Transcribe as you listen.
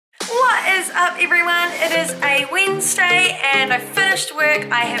is up, everyone? It is a Wednesday and I finished work.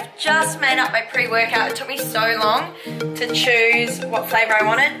 I have just made up my pre-workout. It took me so long to choose what flavour I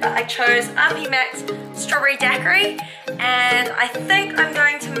wanted, but I chose RP Max Strawberry Daiquiri and I think I'm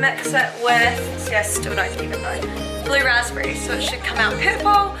going to mix it with, see I still don't even know, blue raspberry, so it should come out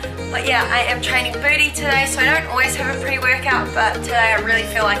purple. But yeah, I am training booty today, so I don't always have a pre-workout, but today I really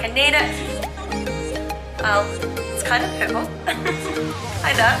feel like I need it. Well, it's kind of purple.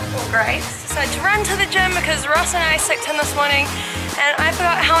 Kinda, or grey. So to run to the gym because Ross and I sicked in this morning and I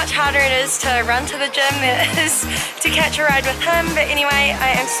forgot how much harder it is to run to the gym than it is to catch a ride with him. But anyway,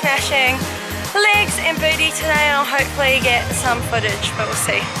 I am smashing legs and booty today and I'll hopefully get some footage, but we'll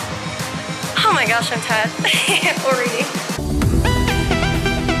see. Oh my gosh, I'm tired already.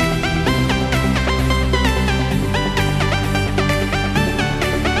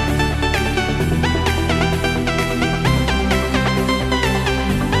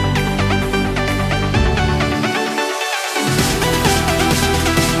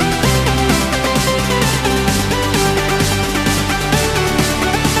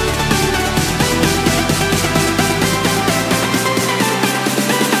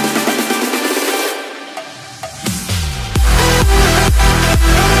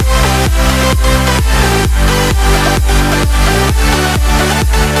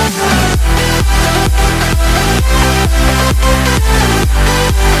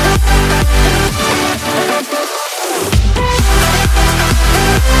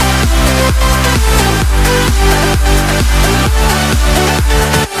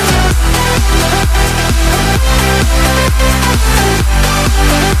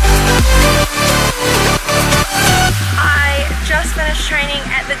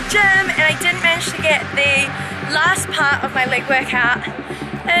 Of my leg workout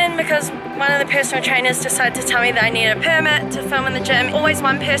and because one of the personal trainers decided to tell me that I needed a permit to film in the gym. Always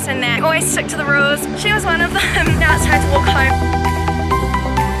one person that always stick to the rules. She was one of them. Now it's time to walk home.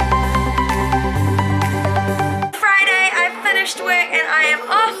 Friday, I finished work and I am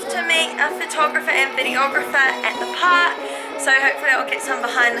off to meet a photographer and videographer at the park. So hopefully I'll get some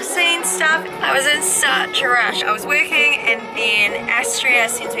behind the scenes stuff. I was in such a rush. I was working and then Astrea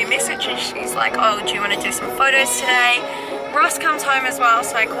sends me a message and she's like, oh, do you want to do some photos today? Ross comes home as well,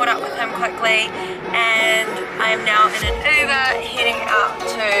 so I caught up with him quickly and I am now in an Uber heading out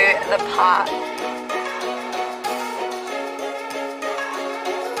to the park.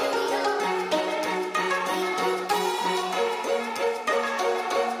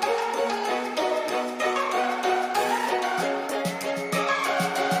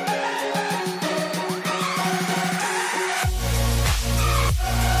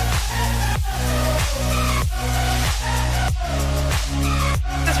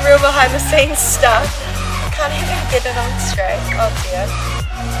 Real behind the scenes stuff. I can't even get it on straight. Oh dear.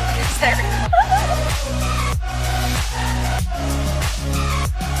 Is that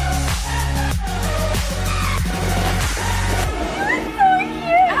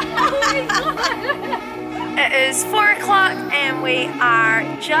It is 4 o'clock and we are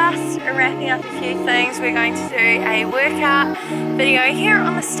just wrapping up a few things. We're going to do a workout video here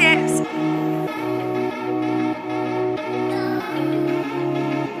on the steps.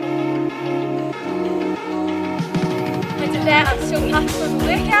 I'm still puffed from the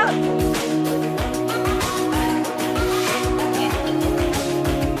workout.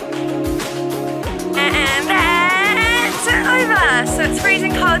 And that's it over. So it's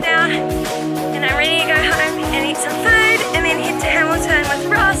freezing cold now and I'm ready to go home and eat some food and then head to Hamilton with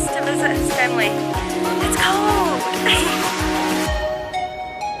Ross to visit his family. It's cold.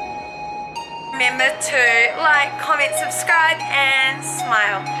 Remember to like, comment, subscribe and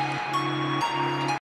smile.